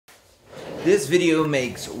This video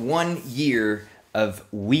makes 1 year of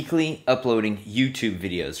weekly uploading YouTube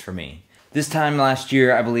videos for me. This time last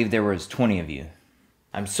year, I believe there was 20 of you.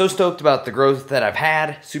 I'm so stoked about the growth that I've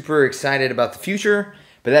had, super excited about the future,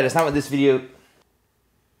 but that's not what this video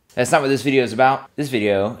is about. This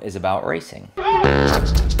video is about racing.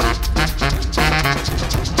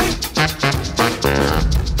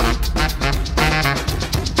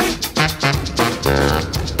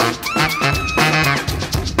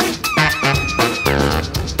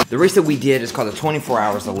 The race that we did is called the 24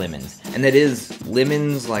 Hours of Lemons. And that is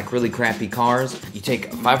lemons, like really crappy cars. You take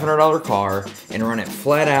a $500 car and run it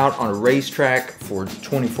flat out on a racetrack for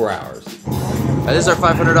 24 hours. This is our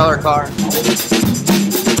 $500 car.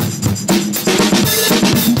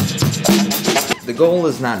 The goal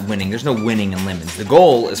is not winning. There's no winning in lemons. The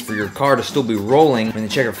goal is for your car to still be rolling when the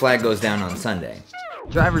checker flag goes down on Sunday.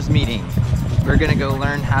 Driver's meeting. We're gonna go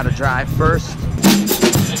learn how to drive first.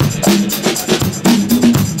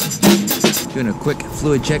 Doing a quick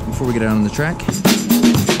fluid check before we get out on the track.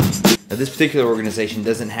 Now, this particular organization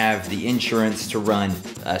doesn't have the insurance to run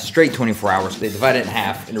straight 24 hours. They divide it in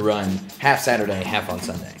half and run half Saturday, half on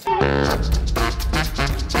Sunday.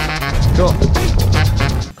 Cool.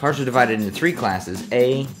 Cars are divided into 3 classes,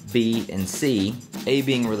 A, B, and C. A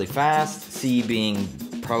being really fast, C being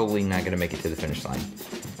probably not gonna make it to the finish line.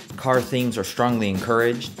 Car themes are strongly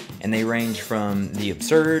encouraged, and they range from the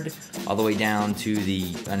absurd all the way down to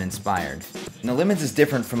the uninspired. Now, lemons is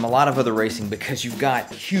different from a lot of other racing because you've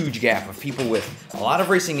got a huge gap of people with a lot of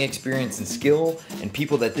racing experience and skill and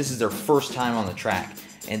people that this is their first time on the track.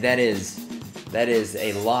 And that is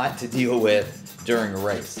a lot to deal with during a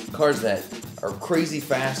race. Cars that are crazy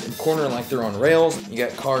fast and corner like they're on rails. You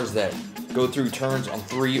got cars that go through turns on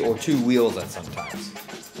 3 or 2 wheels at sometimes.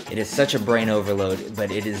 It is such a brain overload,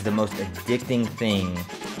 but it is the most addicting thing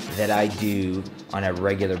that I do on a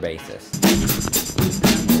regular basis.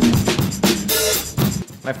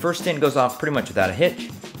 My first stint goes off pretty much without a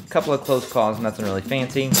hitch. A couple of close calls, nothing really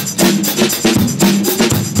fancy.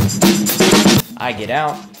 I get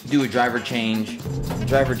out, do a driver change.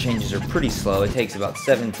 Driver changes are pretty slow. It takes about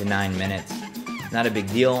 7 to 9 minutes. Not a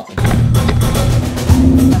big deal. I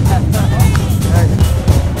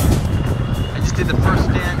just did the first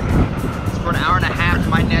stint. It's for an hour and a half.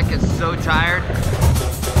 My neck is so tired.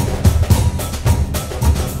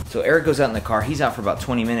 So Eric goes out in the car. He's out for about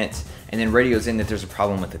 20 minutes and then radios in that there's a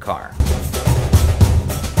problem with the car.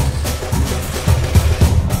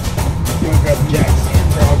 You want to grab the jacks?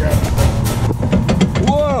 I'll grab them.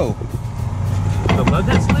 Whoa! The lug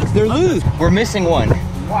nuts loose? They're loose. We're missing one.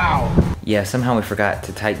 Wow. Yeah, somehow we forgot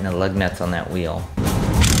to tighten the lug nuts on that wheel.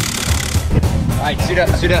 All right, suit up,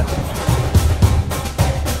 suit up.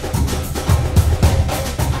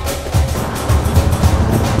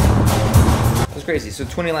 That's crazy. So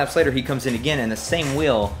 20 laps later, he comes in again, and the same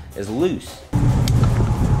wheel is loose.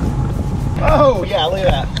 Oh, yeah, look at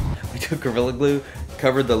that. We took Gorilla Glue,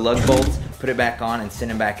 covered the lug bolts, put it back on, and sent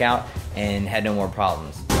him back out, and had no more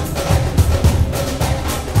problems.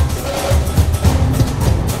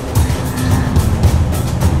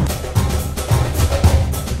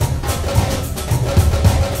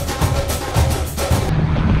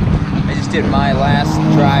 Did my last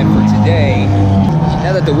drive for today.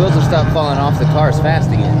 Now that the wheels have stopped falling off, the car is fast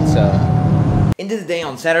again, so. End of the day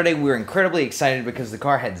on Saturday, we were incredibly excited because the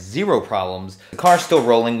car had 0 problems. The car's still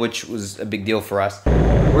rolling, which was a big deal for us.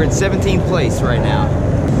 We're in 17th place right now.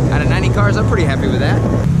 Out of 90 cars, I'm pretty happy with that.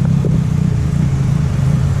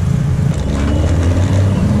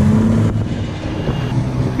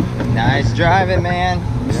 Nice driving, man.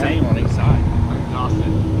 Same on each side. Exhausted.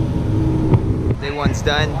 Day 1's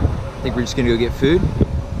done. I think we're just gonna go get food,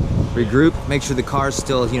 regroup, make sure the car's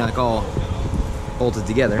still, you know, like all bolted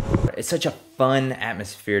together. It's such a fun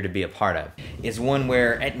atmosphere to be a part of. It's one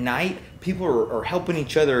where at night, people are helping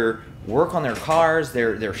each other work on their cars,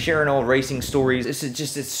 they're sharing old racing stories.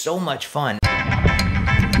 It's so much fun.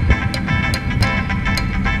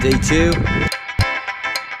 Day 2.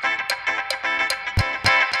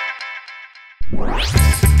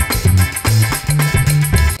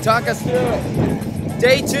 Talk us through it.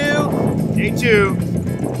 Day 2. Day 2.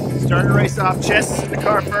 Starting to race off. Chess is in the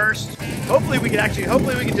car first. Hopefully we can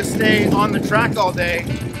just stay on the track all day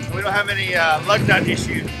and we don't have any lug nut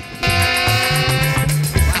issues.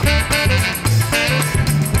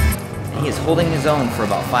 He is holding his own for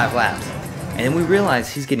about 5 laps. And then we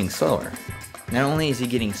realize he's getting slower. Not only is he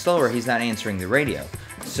getting slower, he's not answering the radio.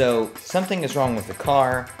 So something is wrong with the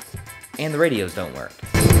car and the radios don't work.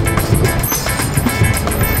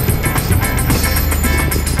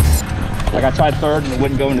 Like I tried third and it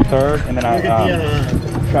wouldn't go into third, and then I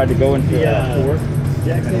tried to go into fourth.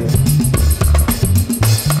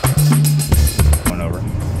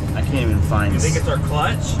 it's our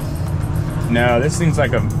clutch? No, this seems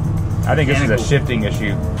like I think this is a shifting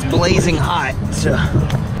issue. It's blazing hot. So.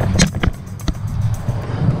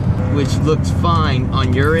 Which looks fine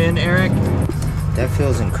on your end, Eric. That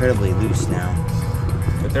feels incredibly loose now.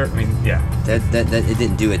 But there, I mean, yeah. That it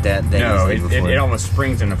didn't do it that no, easily before. it almost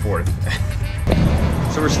springs in the fourth.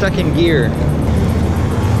 So we're stuck in gear.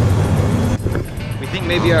 We think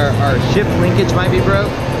maybe our shift linkage might be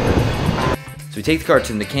broke. So we take the car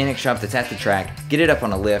to the mechanic shop that's at the track, get it up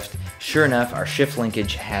on a lift. Sure enough, our shift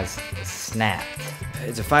linkage has snapped.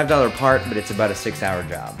 It's a $5 part, but it's about a 6-hour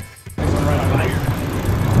job.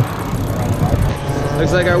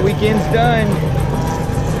 Looks like our weekend's done.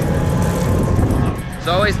 It's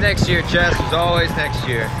always next year, Chess. It's always next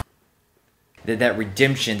year. That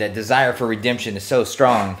redemption, that desire for redemption is so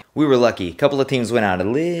strong. We were lucky. A couple of teams went out a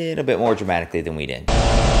little bit more dramatically than we did.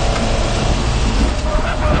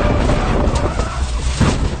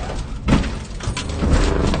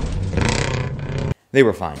 They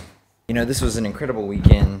were fine. You know, this was an incredible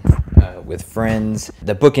weekend with friends.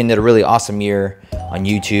 The bookend did a really awesome year on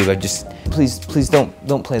YouTube. Please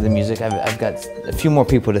don't play the music. I've got a few more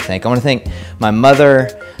people to thank. I want to thank my mother.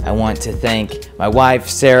 I want to thank my wife,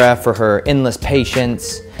 Sarah, for her endless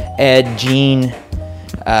patience. Ed, Jean,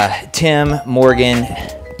 Tim, Morgan,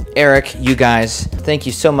 Eric, you guys. Thank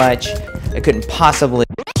you so much. I couldn't possibly